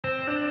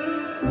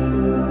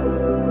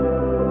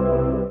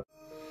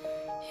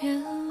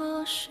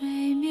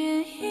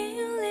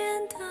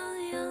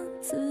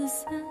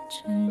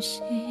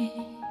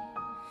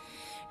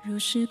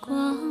时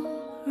光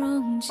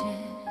溶解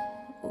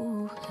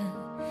无痕，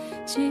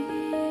记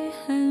忆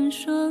寒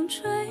霜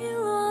坠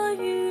落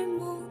玉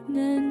幕，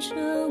难遮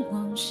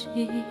往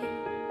昔。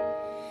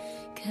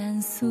看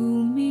宿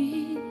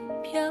命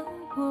漂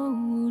泊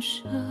无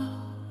声，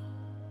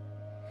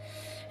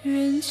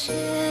人间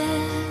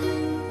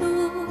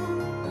路，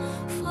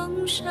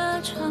风沙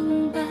长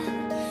伴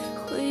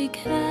回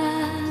看，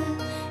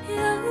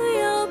遥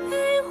遥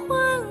悲欢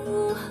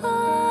无憾，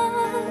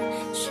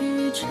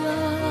去挣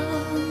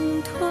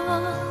脱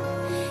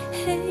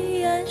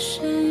黑暗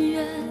深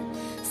渊，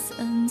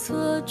散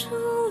作珠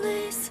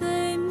泪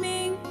随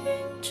命运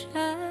辗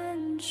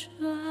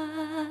转。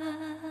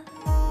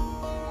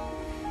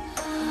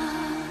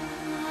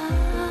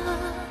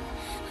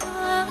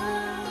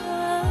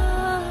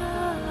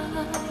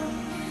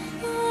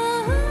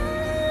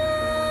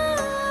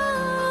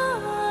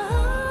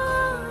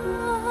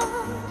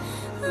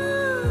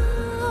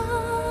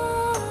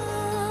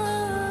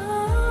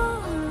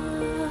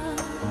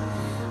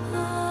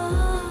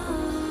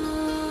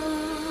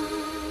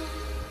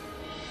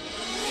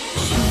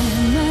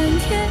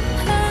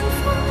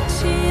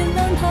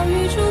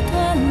玉珠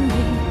断零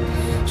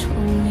重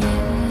演，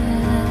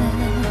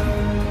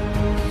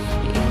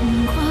荧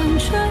光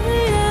穿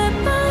越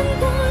斑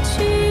驳崎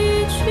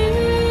岖，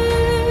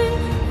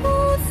无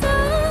曾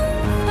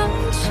放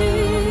弃，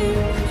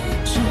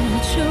只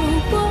求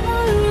过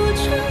入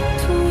尘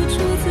土，出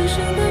此生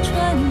的传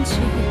奇，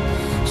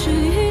是一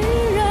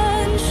人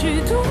去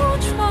独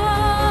闯。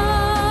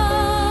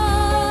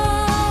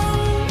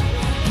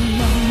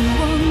仰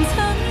望苍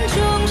穹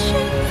星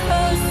河，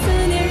思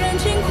念燃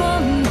尽狂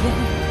野，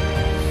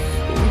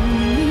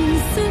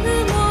似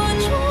墨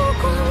烛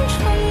光重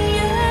圆，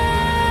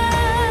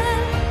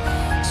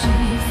几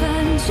番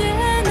艰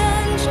难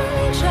挣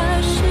扎，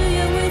誓言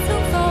未曾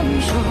放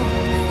手，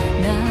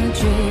那倔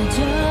强